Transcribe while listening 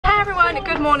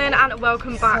everyone, good morning and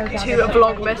welcome back to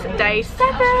Vlogmas Day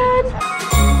 7.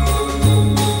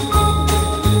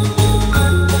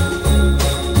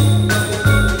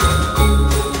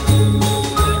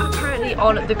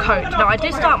 On the coach. Now I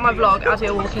did start my vlog as we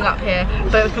were walking up here,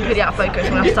 but it was completely out of focus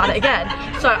and I have to start it again.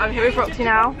 So I'm here with Roxy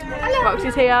now. Hello.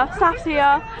 Roxy's here, Staff's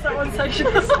here. Someone's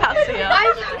social. Staff's here.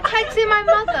 I texted my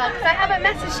mother because I haven't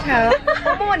messaged her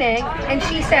all morning and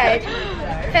she said,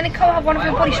 can Nicole have one of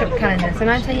your Body Shop calendars? And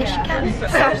I'm saying yes she can.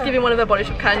 Staff's giving one of their Body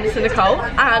Shop calendars to Nicole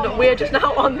and we're just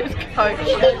now on this coach.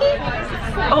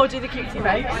 Oh, do the cutesy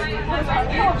face.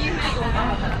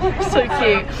 So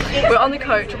cute. We're on the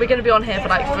coach. We're going to be on here for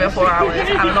like 3 or 4 hours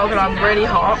and I'm not gonna, I'm really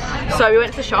hot. So we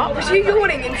went to the shop. Was you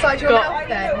yawning inside your mouth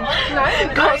then? No.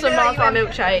 Got some marshmallow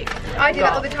milkshake. I do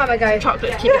that all the time. I go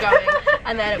chocolate to keep it going.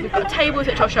 And then we've got tables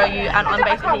which I'll show you and I'm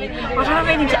basically, I don't have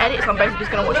anything to edit so I'm basically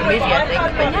just going to watch a movie I think.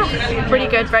 But yeah, pretty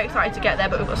good, very excited to get there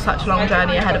but we've got such a long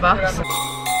journey ahead of us.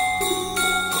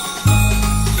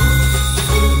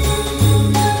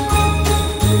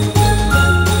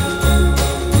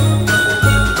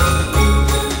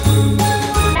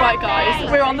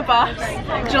 We're on the bus. Do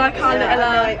you like our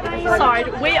little side?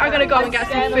 We are going to go and get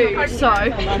some food. So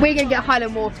we're going to get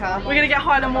Highland water. We're going to get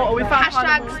Highland water. We found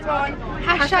Highland water.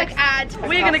 Hashtag ad.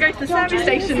 We're going to go to the service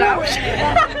station now. What do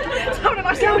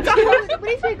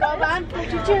you think, man? Do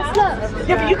you just love?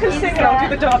 Yeah, but you can sing and I'll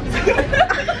do the dance.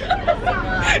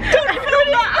 Don't do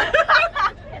that.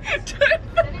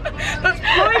 That's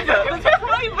private. That's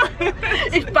private.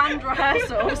 It's band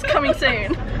rehearsals coming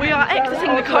soon. We are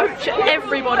exiting the coach.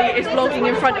 Everybody is vlogging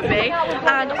in front of me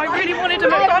and I really wanted a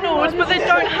McDonald's but they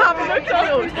don't have a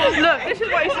McDonald's. Look, this is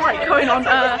what it's like going on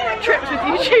trips with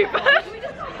YouTubers.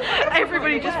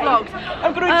 Everybody just vlogs.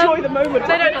 I'm gonna enjoy the moment.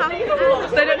 They don't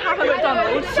have a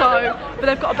McDonald's, so but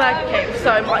they've got a Burger King, so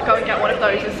I might go and get one of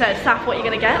those instead. Saf, what are you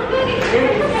gonna get?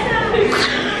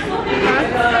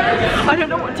 I don't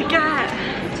know what to get.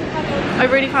 I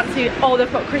really fancy. Oh,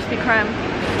 they've got Krispy Kreme.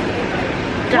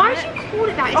 Why did you call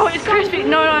it that? Oh, it's Krispy.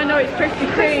 No, I know it's Krispy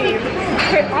Kreme.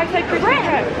 I say Krispy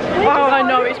Kreme. Oh, I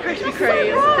know it's Krispy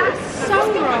Kreme. That's so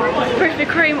wrong. Krispy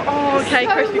Kreme. Oh, okay,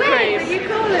 so Krispy Kreme. You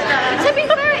call it that. To be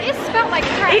fair, it is spelled like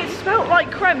creme. It's spelled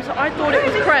like creme, so I thought it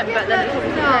was creme, but then it's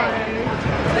obviously creme.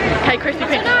 Okay, Krispy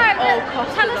Kreme. Oh,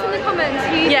 tell us in the comments.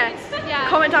 Yeah.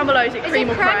 Comment down below, is it cream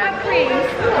or creme?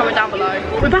 Comment down below.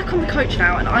 We're back on the coach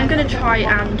now and I'm going to try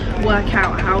and work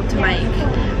out how to make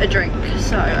a drink.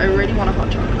 So I really want a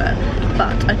hot chocolate,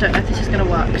 but I don't know if this is going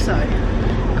to work. So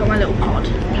got my little pod.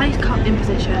 Place cup in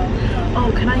position.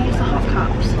 Oh, can I use the hot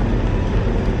cups?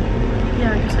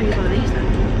 Yeah, I guess I'll use one of these then.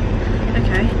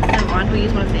 Okay, never mind, we'll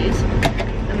use one of these.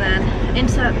 And then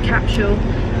insert the capsule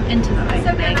into the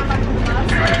opening.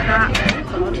 Like that.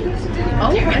 Oh,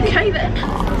 okay then.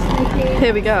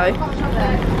 Here we go.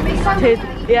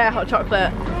 Yeah, hot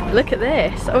chocolate. Look at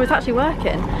this. Oh, it's actually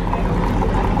working.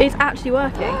 It's actually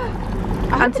working.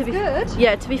 And to be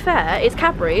yeah, to be fair, it's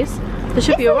Cadbury's. So it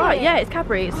should be alright. Yeah, it's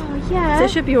Cadbury's. Oh yeah. So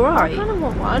it should be alright. I kind of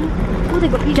want one. Oh, they've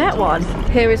got get one.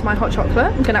 Here is my hot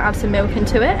chocolate. I'm gonna add some milk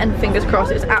into it, and fingers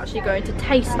crossed it's actually going to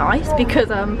taste nice because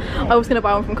I was gonna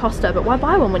buy one from Costa, but why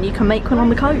buy one when you can make one on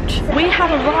the coach? We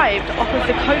have arrived off of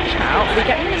the coach now. We're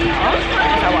getting in the car. Is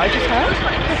that what I just heard?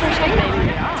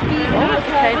 Oh,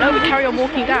 okay, no, we carry on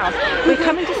walking down. We're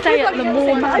coming to stay at the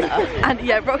Moor Manor, and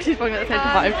yeah, Roxy's vlogging at the same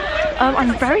time.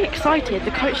 I'm very excited.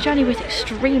 The coach journey was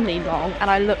extremely long, and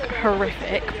I look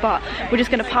horrific, but we're just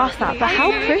gonna pass that. But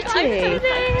how pretty!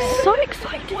 So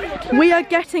excited. We are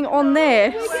getting on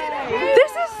this.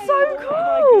 This is so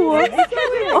cool.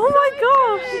 Oh my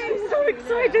gosh. So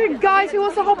exciting. Guys, who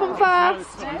wants to hop on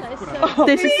first?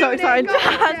 This is so exciting.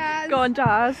 Jazz. Go on,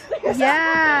 Jazz.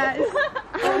 Yes.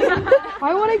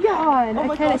 I want to get on.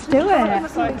 Okay, let's do it.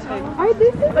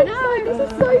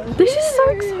 This is so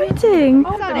exciting.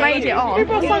 I made it on.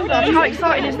 How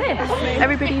exciting is this?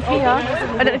 Everybody's here.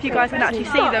 I don't know if you guys can actually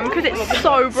see them because it's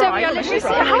so bright.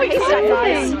 How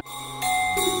exciting.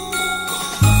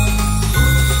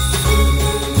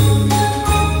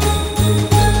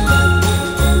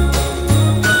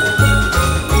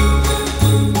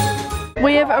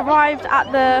 We have arrived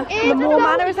at the Moor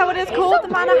Manor, is that what it's called? The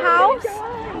Manor House?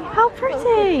 How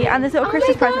pretty! And there's little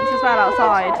Christmas presents as well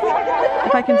outside.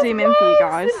 If I can zoom in for you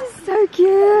guys. This is so cute!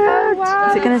 Oh,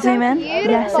 wow. Is it going to zoom in?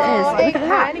 Yes, it is. Look at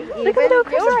that. Look at the little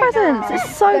Christmas presents.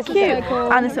 It's so cute.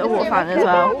 And this little water fountain as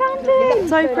well.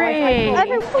 So pretty.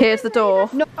 Here's the door.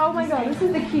 Oh my god, this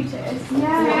is the cutest.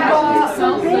 Yeah. Oh, it's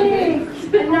so big.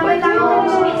 And now we're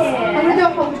lounge here. I'm going to do a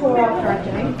whole tour after, I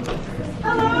think.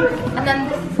 Hello. And then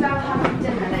this is where we'll have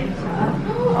dinner later.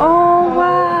 Oh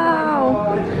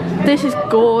wow. This is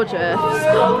gorgeous.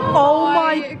 Oh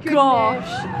my gosh.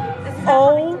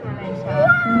 Oh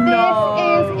no.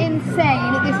 This is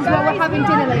insane. This is where we're having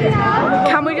dinner later.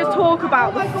 Can we just talk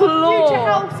about the floor? Future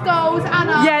house goals and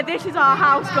yeah, this is our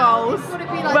house goals.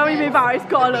 Like when we move out, it's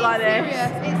gotta look like this.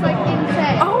 It's like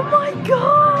insane. Oh my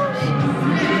gosh.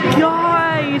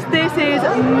 Guys, this is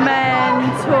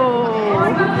mental.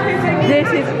 This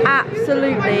is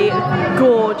absolutely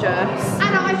gorgeous.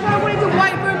 Anna, I wanted the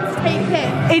white room to take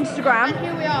pics. Instagram. And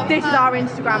here we are. This is our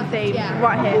Instagram theme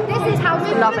right here. This is how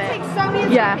we love it. take so many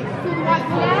pictures with the white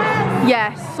room.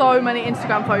 Yes, so many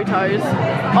Instagram photos.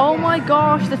 Oh my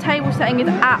gosh, the table setting is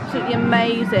absolutely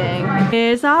amazing.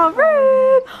 Here's our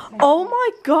room. Oh my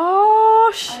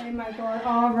gosh. Oh my god,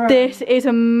 our room. This is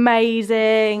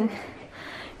amazing.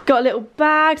 Got little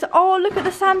bags. Oh, look at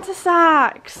the Santa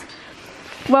sacks.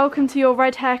 Welcome to your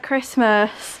Red Hare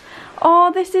Christmas.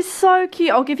 Oh, this is so cute.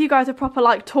 I'll give you guys a proper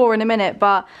like tour in a minute,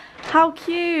 but how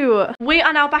cute. We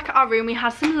are now back at our room. We had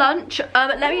some lunch.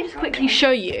 Let me just quickly show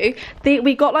you.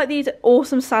 We got like these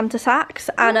awesome Santa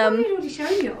sacks, and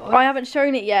I haven't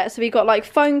shown it yet. So we got like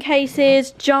phone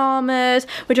cases, pajamas,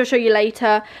 which I'll show you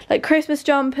later, like Christmas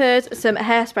jumpers, some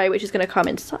hairspray, which is going to come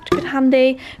in such good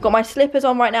handy. Got my slippers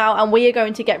on right now, and we are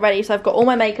going to get ready. So I've got all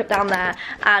my makeup down there,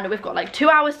 and we've got like 2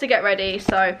 hours to get ready.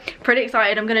 So pretty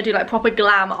excited. I'm going to do like proper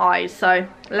glam eyes. So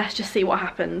let's just see what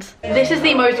happens. This is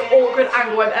the most awkward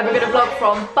angle I've ever going to vlog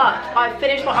from, but I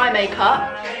finished my eye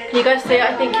makeup. Can you guys see it?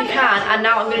 I think you can. And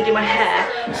now I'm going to do my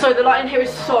hair. So the lighting here is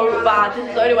so bad. This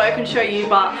is the only way I can show you,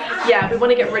 but yeah, we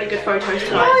want to get really good photos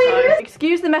tonight. So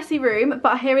excuse the messy room,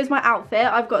 but here is my outfit.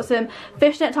 I've got some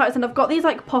fishnet tights, and I've got these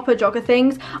like popper jogger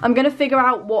things. I'm going to figure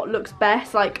out what looks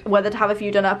best, like whether to have a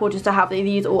few done up or just to have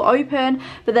these all open.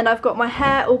 But then I've got my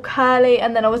hair all curly,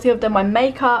 and then obviously I've done my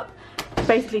makeup.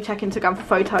 Basically check Instagram for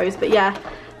photos, but yeah,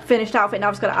 finished outfit. Now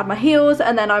I've just got to add my heels,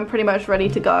 and then I'm pretty much ready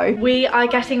to go. We are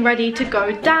getting ready to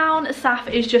go down. Saf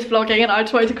is just vlogging, and I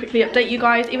just wanted to quickly update you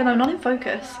guys, even though I'm not in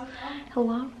focus.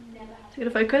 Hello, is it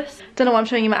gonna focus? Don't know why I'm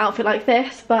showing you my outfit like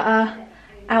this, but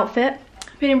outfit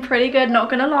feeling pretty good, not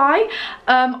gonna lie.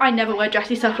 I never wear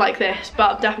dressy stuff like this,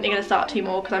 but I'm definitely gonna start to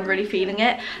more because I'm really feeling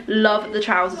it. Love the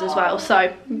trousers as well.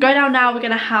 So go down now. We're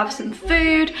gonna have some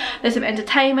food, there's some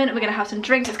entertainment, we're gonna have some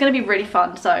drinks. It's gonna be really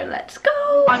fun, so let's go.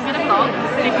 I'm gonna vlog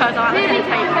because I'm at the dinner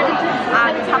table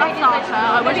and it's had a starter.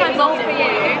 I wish I vlogged it for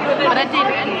you, but I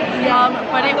didn't.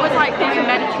 But it was like this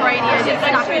Mediterranean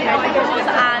snack with vegetables,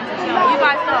 and you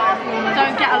guys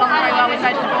don't get along very well with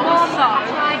vegetables, so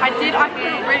I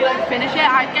couldn't really like finish it.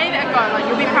 I gave it a go, like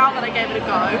you'll be proud that I gave it a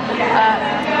go.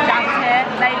 Dan's here,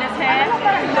 Layla's here.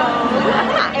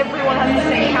 Everyone has the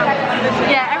same camera.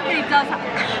 Yeah, everybody does have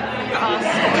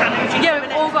yeah,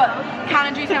 we've all got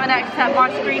Canon G7X, except my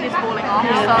screen is falling off.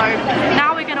 So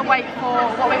now we're gonna wait for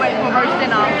roast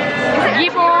dinner.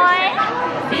 Yeah, boy!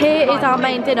 Here is our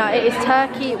main dinner. It is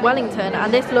turkey Wellington,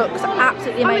 and this looks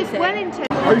absolutely amazing. Oh, it's Wellington.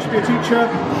 I used to be a teacher,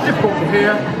 difficult to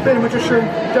hear, been a magician,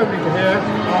 don't need to hear.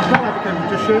 Now I became a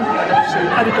magician, I get to see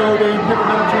Eddie Golding, Nick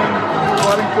Melton,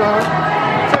 Riding Flag.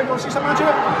 So you want to see some magic?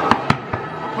 I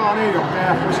can't hear you up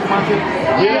there, want to see magic?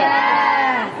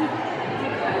 Yeah!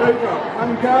 There you go,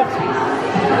 hand cards.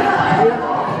 Here,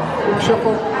 do a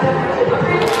shuffle.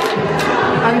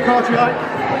 Any cards you like?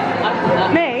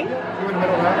 Me? You're in the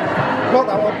middle there. Got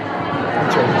that one.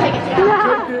 Take it.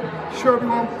 Show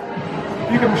everyone.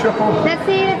 You give them a shuffle. Let's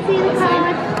see the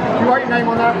card. You write your name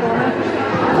on that for me?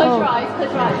 Close your eyes,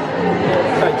 close your eyes.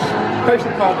 Face. Face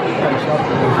the card with the face.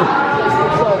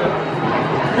 So,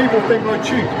 people think I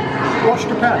cheat. Watch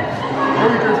the pen. All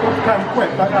you do is watch the pen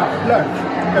quick, like that. Left.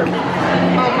 Go.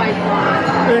 Oh my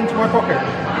god. Into my pocket.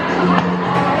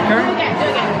 Okay? Do it again.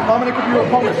 I'm going to give you a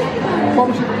promise.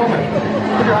 Promise is a promise.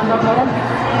 Put your hand up, madam.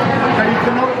 Okay, you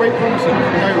cannot break promises. You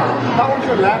know that. That one's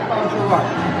your left, that one's your right.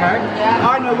 Okay? Yeah.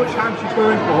 I know which hand she's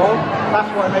going for. That's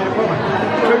why I made a promise.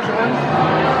 Close your hands.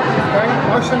 Okay?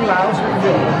 Nice and loud so you can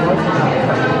do it. Nice and loud.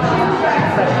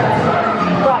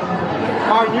 Right.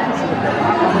 I knew you should have done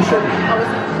that. I'm sure.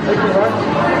 Take it right.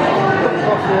 Put it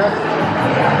off here.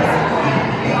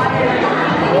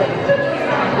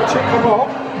 Chip them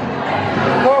off.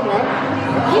 Come on.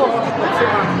 Cross. That's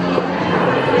it.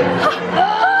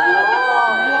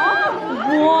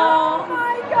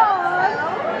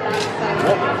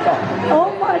 Oh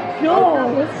my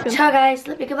god! Ciao guys,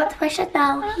 let me go back to my shed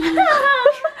now.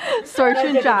 Sorcha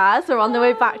and Jazz are on their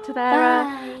way back to their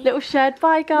little shed.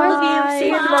 Bye guys. Love you. See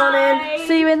you in the morning.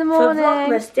 See you in the morning. For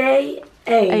Vlogmas Day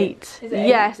 8.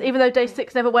 Yes, even though day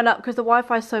 6 never went up because the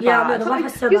Wi-Fi is so bad. Yeah, no, the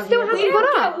Wi-Fi's so bad. You still haven't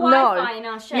got up? Wi-Fi in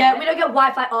our share. Yeah, we don't get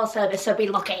Wi-Fi or service, so be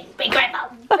lucky. Be grateful.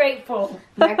 Grateful.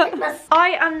 Merry Christmas. I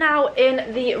am now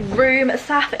in the room.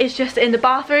 Saf is just in the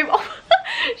bathroom.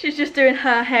 She's just doing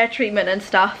her hair treatment and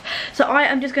stuff. So I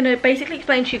am just going to basically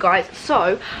explain to you guys.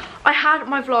 So I had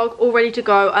my vlog all ready to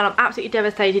go and I'm absolutely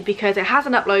devastated because it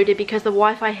hasn't uploaded because the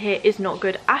Wi-Fi here is not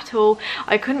good at all.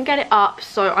 I couldn't get it up,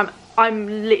 so I'm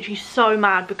literally so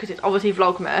mad because it's obviously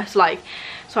Vlogmas. Like,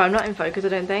 sorry, I'm not in focus, I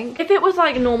don't think. If it was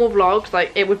like normal vlogs,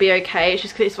 like it would be okay. It's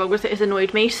just because it's Vlogmas that has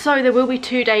annoyed me. So there will be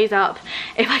 2 days up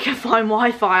if I can find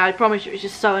Wi-Fi. I promise you, it's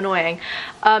just so annoying.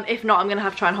 If not, I'm gonna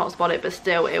have to try and hotspot it, but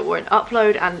still it won't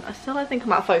upload and I still don't think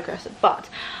I'm out of focus. But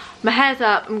my hair's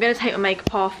up, I'm gonna take my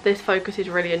makeup off. This focus is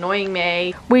really annoying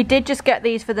me. We did just get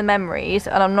these for the memories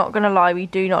and I'm not gonna lie, we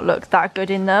do not look that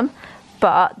good in them.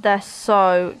 But they're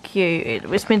so cute.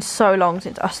 It's been so long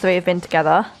since us 3 have been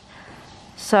together.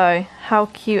 So how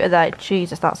cute are they?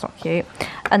 Jesus, that's not cute.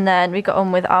 And then we got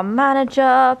on with our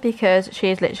manager because she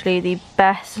is literally the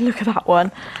best. Look at that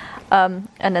one. And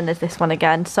then there's this one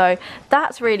again. So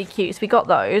that's really cute. So we got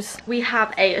those. We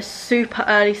have a super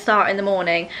early start in the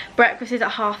morning. Breakfast is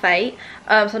at 8:30.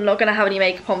 So I'm not going to have any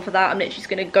makeup on for that. I'm literally just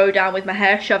going to go down with my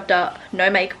hair shoved up, no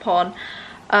makeup on.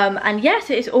 And yes,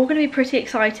 it's all going to be pretty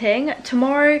exciting.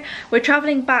 Tomorrow we're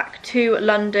travelling back to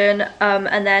London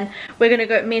and then we're going to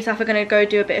go, me and Saf are going to go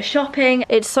do a bit of shopping.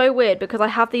 It's so weird because I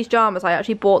have these pyjamas, I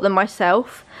actually bought them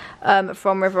myself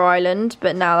from River Island,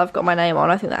 but now I've got my name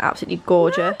on. I think they're absolutely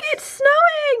gorgeous. Look, it's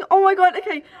snowing! Oh my god,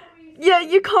 okay. Yeah,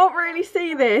 you can't really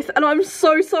see this and I'm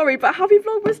so sorry, but happy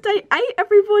Vlogmas Day 8,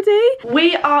 everybody.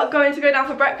 We are going to go down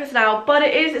for breakfast now, but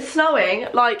it is snowing.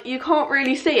 Like, you can't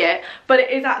really see it, but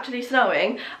it is actually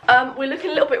snowing. We're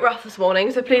looking a little bit rough this morning,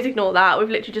 so please ignore that. We've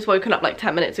literally just woken up like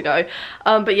 10 minutes ago.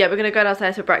 But yeah, we're gonna go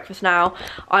downstairs for breakfast now.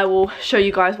 I will show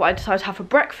you guys what I decided to have for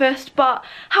breakfast, but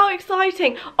how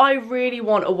exciting. I really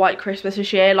want a white Christmas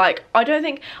this year. Like, I don't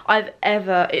think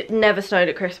it never snowed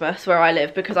at Christmas where I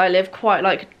live because I live quite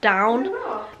like down.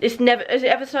 It's never, has it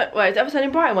ever snowed, well, it's ever snowed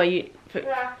in Brighton where you,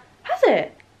 yeah. Has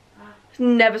it? It's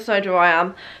never snowed where I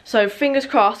am. So fingers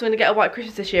crossed we're gonna get a white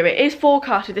Christmas this year. It is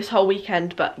forecasted this whole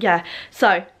weekend, but yeah.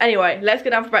 So anyway, let's go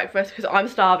down for breakfast because I'm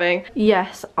starving.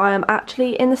 Yes, I am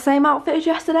actually in the same outfit as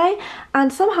yesterday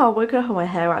and somehow I woke up and my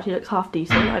hair actually looks half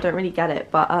decent. I don't really get it,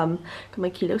 but got my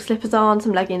cute little slippers on,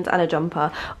 some leggings and a jumper.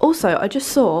 Also, I just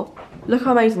saw, look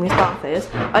how amazing this bath is.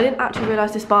 I didn't actually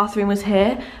realise this bathroom was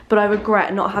here, but I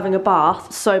regret not having a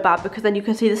bath so bad because then you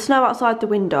can see the snow outside the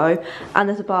window and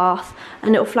there's a bath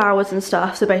and little flowers and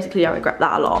stuff. So basically I regret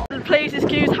that a lot. Please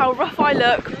excuse how rough I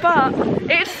look, but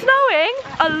it's snowing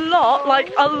a lot,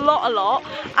 like a lot,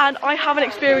 and I haven't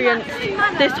experienced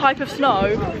this type of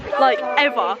snow like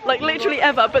ever, like literally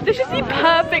ever, but this is the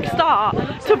perfect start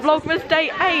to Vlogmas Day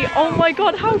 8. Oh my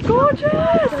god, how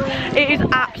gorgeous! It is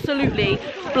absolutely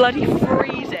bloody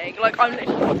freezing. Like I'm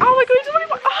literally, oh my god, it's already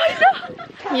my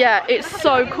eye. Yeah, it's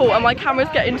so cool and my camera's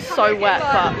getting so wet,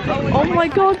 but oh my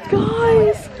god,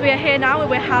 guys. We are here now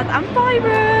with Haz and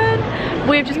Byron.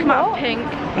 We've just come out of Pink.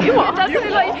 You what? It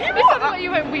sounded like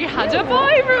you went, we had a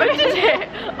Byron. Did it?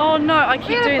 Oh no, I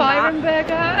keep doing Byron that.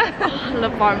 burger. Oh, I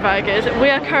love Byron burgers. We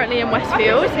are currently in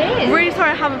Westfield. Really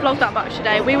sorry I haven't vlogged that much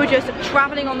today. We were just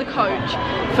travelling on the coach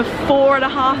for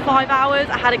 4.5, 5 hours.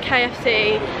 I had a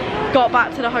KFC, got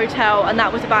back to the hotel and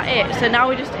that was about it. So now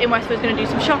we're just in Westfield, going to do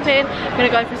some shopping. We're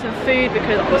going to go for some food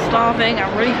because I'm starving,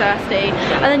 I'm really thirsty.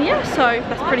 And then yeah, so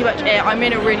that's pretty much it. I'm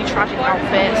in a really tragic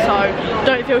outfit, so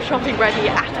don't feel shopping ready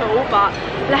at all, but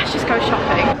let's just go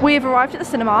shopping. We've arrived at the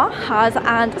cinema, Haz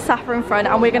and Safa in front,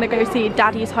 and we're going to go see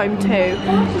Daddy's Home 2,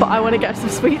 but I want to get some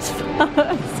sweets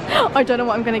first. I don't know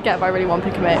what I'm going to get, but I really want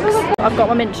pick a mix. I've got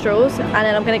my minstrels, and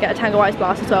then I'm going to get a Tango Ice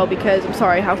Blast as well, because I'm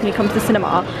sorry, how can you come to the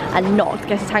cinema and not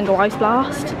get a Tango Ice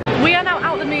Blast? We are now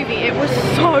out the movie. It was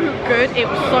so good, it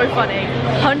was so funny.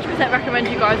 100% recommend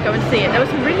you guys go and see it. There were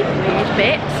some really weird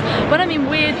bits. When I mean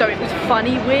weird though, it was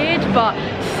funny weird, but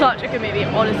such a good movie.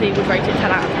 Honestly, would rate it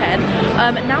 10 out of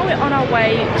 10. Now we're on our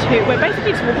way to, we're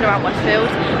basically just walking around Westfield.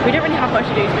 We don't really have much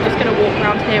to do, so we're just going to walk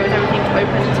around here as everything's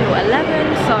open until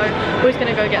 11. So we're just going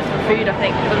to go get some food, I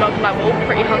think. The vlog, like, we're all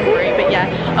pretty hungry, but yeah,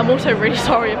 I'm also really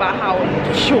sorry about how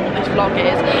short this vlog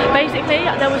is. Basically,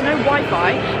 there was no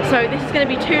Wi-Fi, so this is going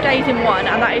to be 2 days in one,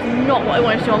 and that is not what I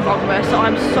wanted to do on Vlogmas, so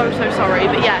I'm so sorry.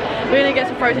 But yeah, we're gonna get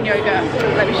some frozen yogurt.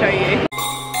 Let me show you.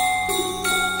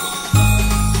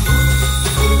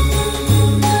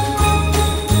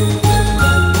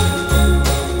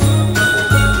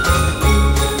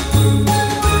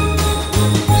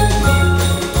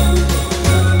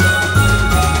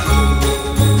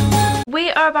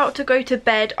 We are about to go to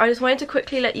bed, I just wanted to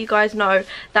quickly let you guys know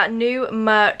that new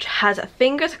merch has,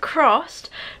 fingers crossed,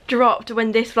 dropped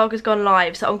when this vlog has gone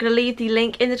live. So I'm going to leave the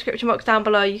link in the description box down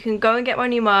below. You can go and get my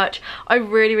new merch. I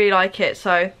really like it,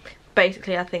 so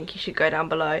basically I think you should go down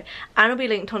below and it'll be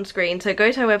linked on screen, so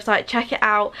go to my website, check it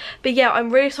out. But yeah,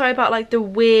 I'm really sorry about like the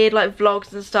weird like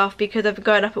vlogs and stuff because they've been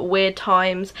going up at weird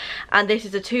times, and this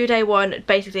is a 2-day one.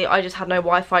 Basically I just had no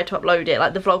Wi-Fi to upload it.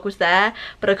 Like the vlog was there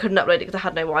but I couldn't upload it because I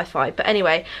had no Wi-Fi. But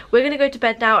anyway, we're gonna go to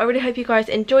bed now. I really hope you guys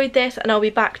enjoyed this, and I'll be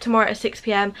back tomorrow at 6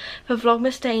 PM for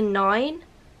Vlogmas Day 9.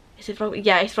 Is it Vlog?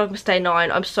 Yeah, it's Vlogmas Day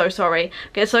 9. I'm so sorry,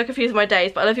 I get so confused with my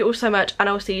days, but I love you all so much and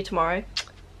I'll see you tomorrow.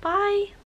 Bye.